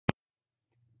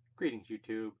Greetings,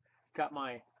 YouTube. Got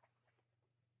my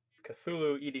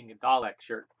Cthulhu eating a Dalek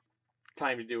shirt.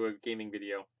 Time to do a gaming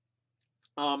video.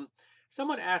 Um,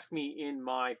 Someone asked me in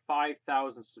my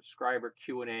 5,000 subscriber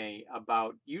Q&A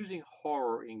about using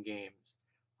horror in games.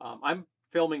 I'm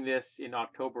filming this in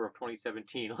October of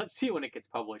 2017. Let's see when it gets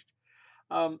published.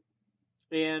 Um,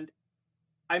 and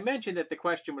I mentioned that the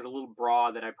question was a little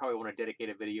broad, that I probably want to dedicate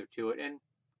a video to it, and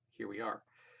here we are.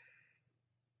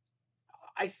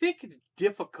 I think it's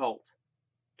difficult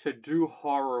to do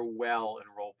horror well in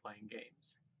role-playing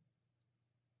games.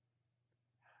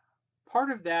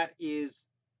 Part of that is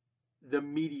the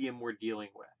medium we're dealing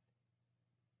with.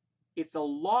 It's a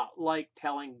lot like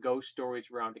telling ghost stories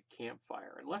around a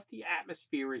campfire. Unless the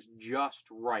atmosphere is just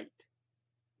right,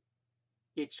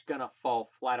 it's gonna fall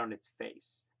flat on its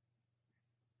face.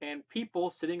 And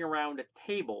people sitting around a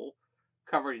table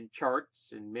covered in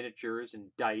charts and miniatures and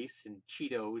dice and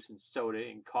Cheetos and soda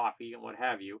and coffee and what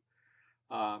have you.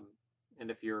 And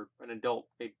if you're an adult,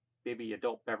 maybe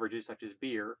adult beverages such as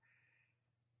beer,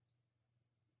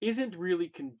 isn't really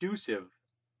conducive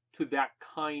to that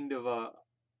kind of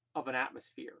an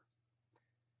atmosphere.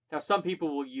 Now, some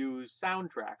people will use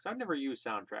soundtracks. I've never used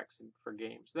soundtracks for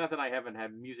games. Not that I haven't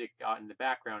had music in the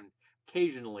background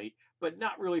occasionally, but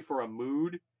not really for a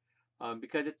mood,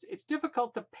 because it's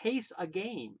difficult to pace a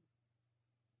game.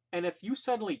 And if you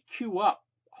suddenly cue up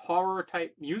horror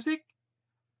type music,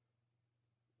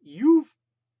 you've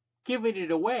given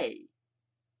it away.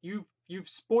 You've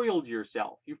spoiled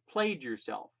yourself. You've played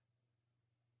yourself.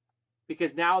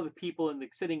 Because now the people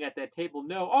sitting at that table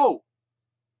know, oh,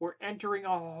 we're entering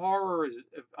a horror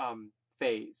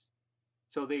phase.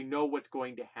 So they know what's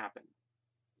going to happen.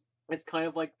 It's kind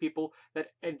of like people that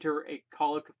enter a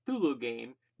Call of Cthulhu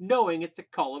game knowing it's a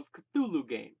Call of Cthulhu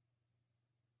game.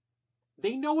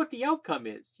 They know what the outcome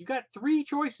is. You got 3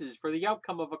 choices for the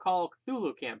outcome of a Call of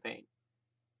Cthulhu campaign.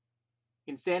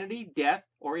 Insanity, death,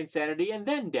 or insanity and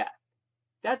then death.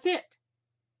 That's it.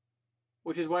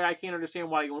 Which is why I can't understand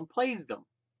why anyone plays them.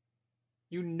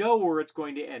 You know where it's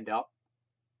going to end up.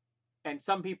 And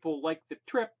some people like the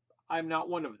trip. I'm not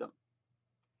one of them.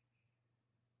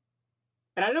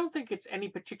 And I don't think it's any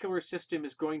particular system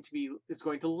is going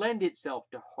to lend itself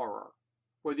to horror,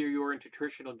 whether you're into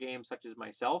traditional games such as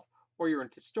myself or you're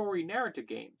into story narrative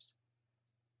games.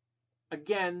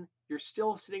 Again, you're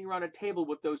still sitting around a table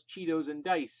with those Cheetos and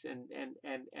dice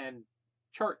and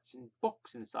charts and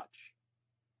books and such.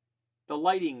 The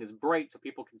lighting is bright so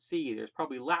people can see. There's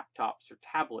probably laptops or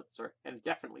tablets and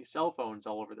definitely cell phones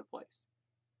all over the place.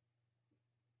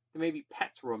 There may be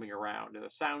pets roaming around, or the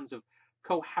sounds of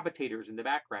cohabitators in the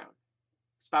background.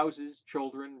 Spouses,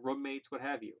 children, roommates, what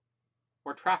have you.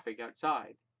 Or traffic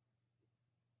outside.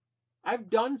 I've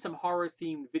done some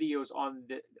horror-themed videos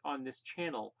on this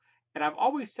channel, and I've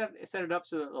always set it up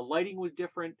so that the lighting was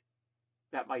different,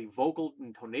 that my vocal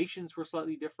intonations were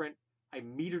slightly different, I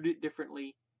metered it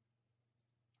differently.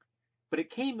 But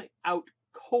it came out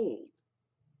cold.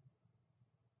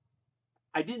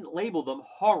 I didn't label them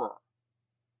horror.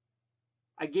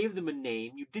 I gave them a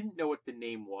name. You didn't know what the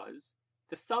name was.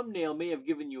 The thumbnail may have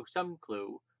given you some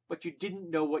clue, but you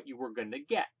didn't know what you were going to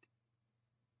get.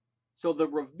 So the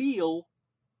reveal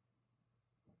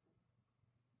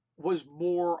was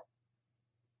more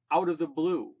out of the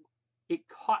blue. It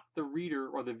caught the reader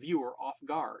or the viewer off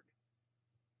guard.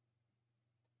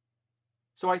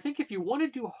 So I think if you want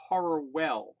to do horror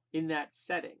well in that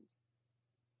setting,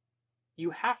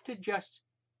 you have to just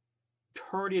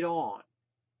turn it on.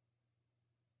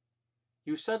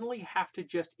 You suddenly have to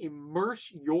just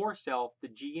immerse yourself, the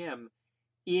GM,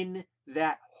 in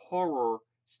that horror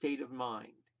state of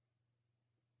mind.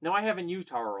 Now, I haven't used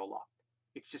horror a lot.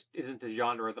 It just isn't a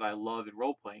genre that I love in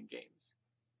role-playing games.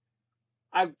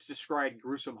 I've described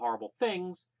gruesome, horrible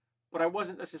things, but I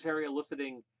wasn't necessarily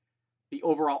eliciting the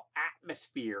overall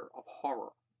atmosphere of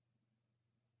horror.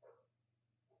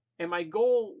 And my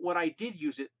goal, when I did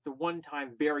use it the one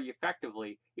time very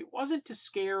effectively, it wasn't to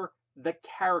scare the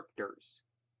characters.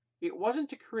 It wasn't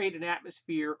to create an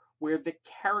atmosphere where the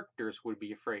characters would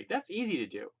be afraid. That's easy to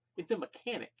do. It's a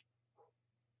mechanic.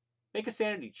 Make a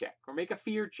sanity check, or make a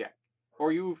fear check,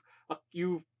 or you've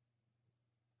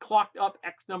clocked up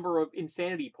X number of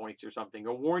insanity points or something,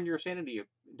 or worn your sanity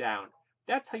down.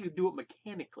 That's how you do it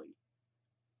mechanically.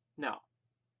 Now,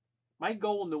 my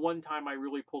goal in the one time I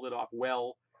really pulled it off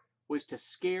well was to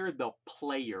scare the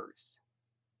players.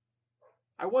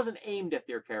 I wasn't aimed at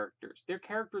their characters. Their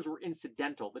characters were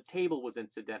incidental. The table was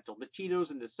incidental. The Cheetos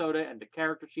and the soda and the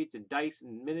character sheets and dice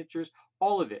and miniatures,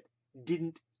 all of it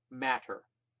didn't matter.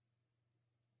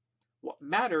 What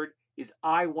mattered is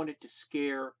I wanted to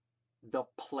scare the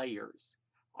players.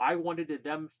 I wanted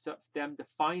them to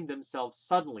find themselves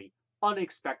suddenly,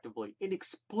 unexpectedly,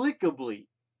 inexplicably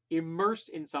immersed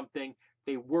in something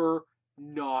they were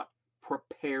not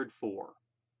prepared for.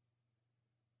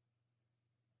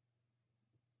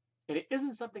 And it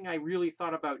isn't something I really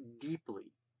thought about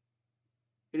deeply.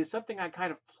 It is something I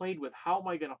kind of played with. How am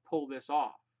I going to pull this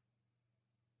off?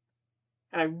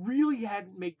 And I really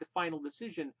hadn't made the final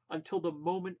decision until the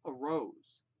moment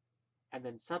arose. And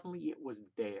then suddenly it was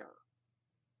there.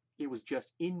 It was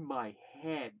just in my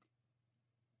head.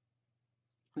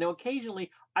 Now,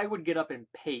 occasionally I would get up and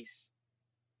pace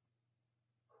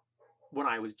when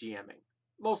I was GMing.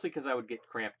 Mostly because I would get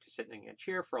cramped sitting in a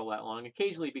chair for all that long.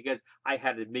 Occasionally because I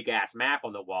had a big ass map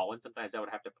on the wall, and sometimes I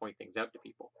would have to point things out to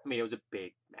people. I mean, it was a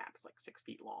big map. It's like 6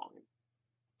 feet long,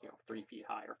 and 3 feet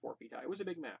high or 4 feet high. It was a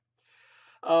big map.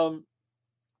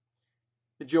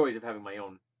 The joys of having my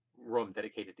own room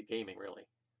dedicated to gaming, really.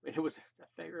 It was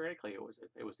theoretically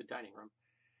it was a dining room.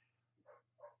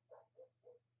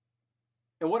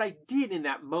 And what I did in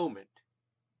that moment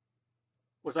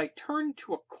was I turned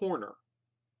to a corner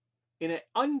in an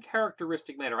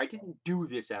uncharacteristic manner. I didn't do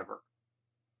this ever.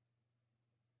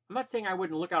 I'm not saying I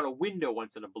wouldn't look out a window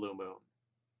once in a blue moon,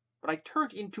 but I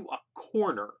turned into a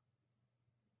corner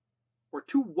where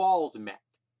two walls met.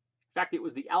 In fact, it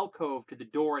was the alcove to the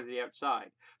door to the outside.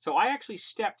 So I actually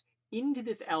stepped into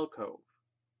this alcove,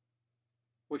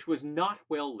 which was not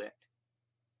well lit,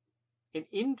 and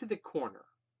into the corner.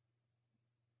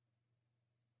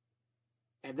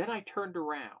 And then I turned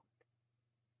around,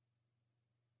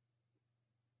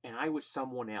 and I was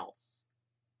someone else.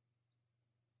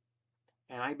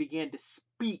 And I began to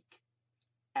speak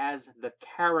as the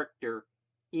character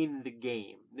in the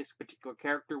game. This particular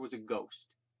character was a ghost.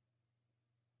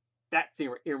 That's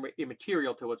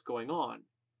immaterial to what's going on.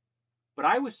 But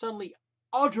I was suddenly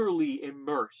utterly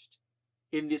immersed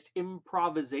in this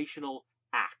improvisational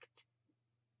act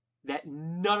that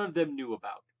none of them knew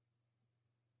about.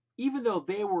 Even though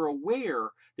they were aware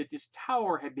that this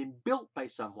tower had been built by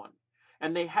someone,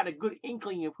 and they had a good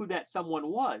inkling of who that someone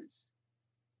was.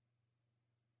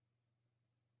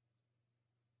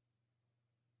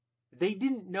 They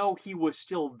didn't know he was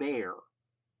still there.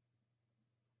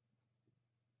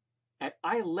 And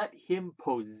I let him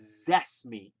possess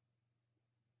me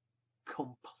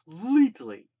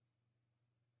completely.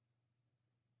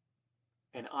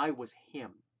 And I was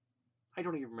him. I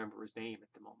don't even remember his name at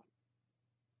the moment.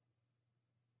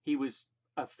 He was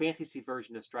a fantasy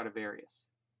version of Stradivarius.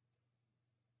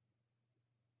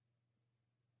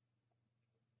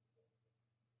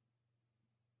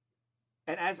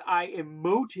 And as I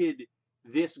emoted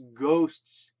this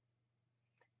ghost's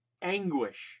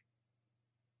anguish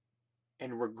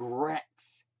and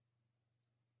regrets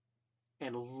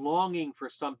and longing for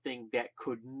something that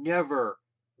could never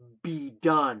be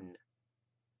done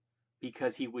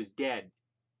because he was dead,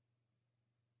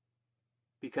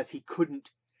 because he couldn't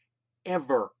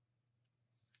ever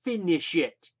finish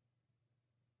it.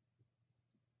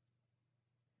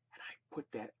 And I put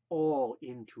that all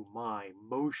into my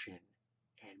motion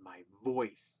and my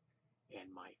voice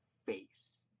and my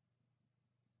face.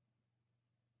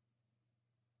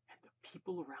 And the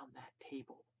people around that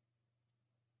table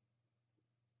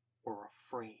were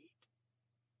afraid.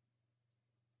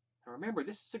 Now remember,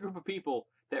 this is a group of people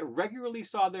that regularly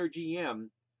saw their GM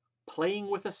playing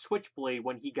with a switchblade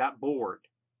when he got bored.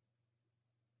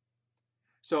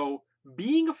 So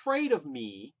being afraid of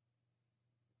me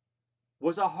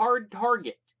was a hard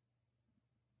target.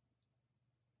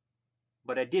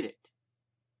 But I did it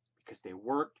because they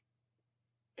weren't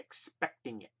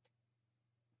expecting it.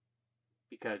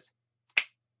 Because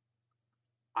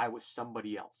I was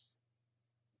somebody else.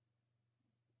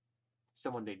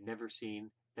 Someone they'd never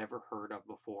seen, never heard of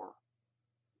before.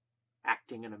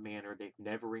 Acting in a manner they've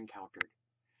never encountered.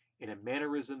 In a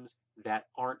mannerisms that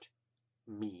aren't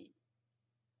me.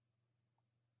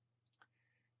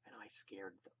 And I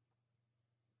scared them.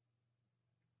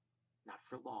 Not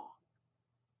for long.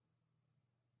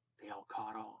 They all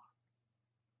caught on.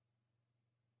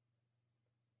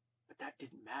 But that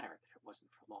didn't matter that it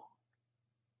wasn't for long.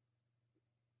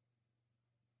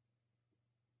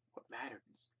 What mattered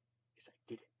is I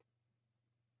did it.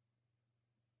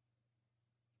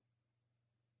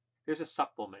 There's a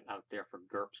supplement out there for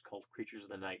GURPS called Creatures of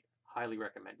the Night. Highly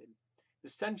recommended.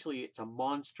 Essentially, it's a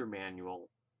monster manual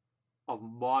of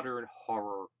modern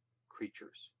horror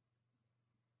creatures.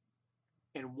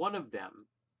 And one of them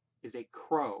is a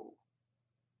crow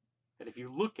that if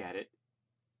you look at it,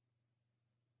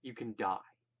 you can die.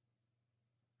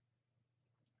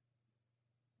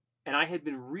 And I had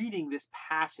been reading this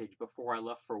passage before I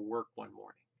left for work one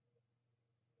morning.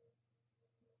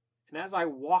 And as I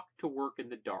walked to work in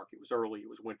the dark, it was early, it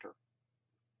was winter.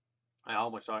 I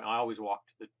always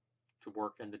walked to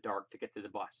work in the dark to get to the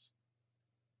bus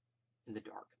in the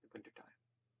dark in the wintertime.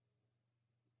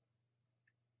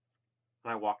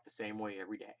 And I walked the same way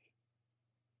every day.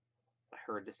 I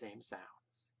heard the same sounds.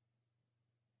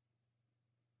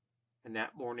 And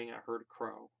that morning I heard a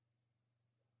crow.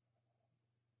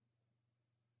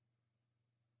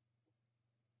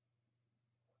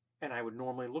 And I would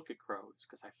normally look at crows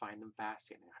because I find them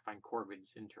fascinating. I find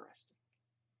corvids interesting.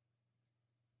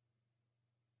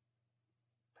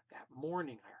 But that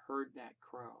morning I heard that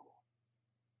crow.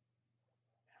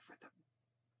 And for the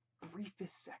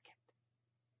briefest second,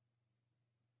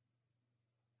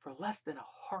 for less than a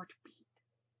heartbeat,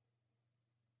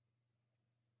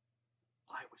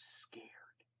 I was scared.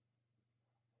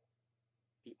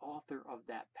 The author of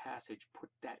that passage put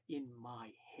that in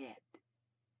my head.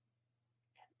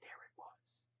 And there it was.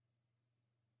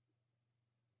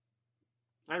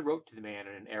 I wrote to the man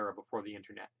in an era before the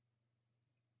internet.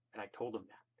 And I told him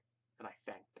that. And I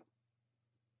thanked him.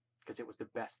 Because it was the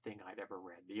best thing I'd ever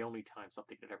read. The only time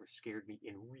something had ever scared me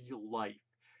in real life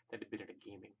that had been in a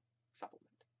gaming supplement.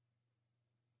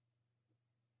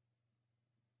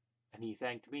 And he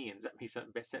thanked me and he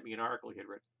sent me an article he had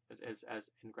written as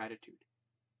in gratitude.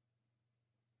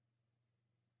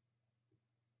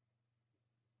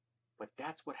 But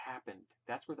that's what happened.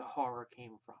 That's where the horror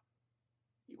came from.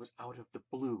 It was out of the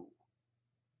blue.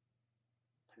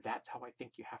 And that's how I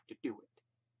think you have to do it.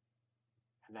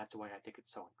 And that's why I think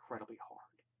it's so incredibly hard.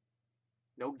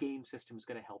 No game system is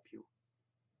going to help you.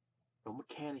 No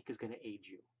mechanic is going to aid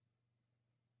you.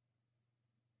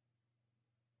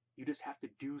 You just have to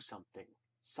do something,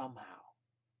 somehow,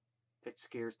 that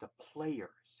scares the players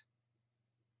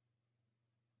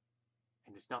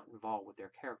and is not involved with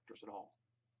their characters at all.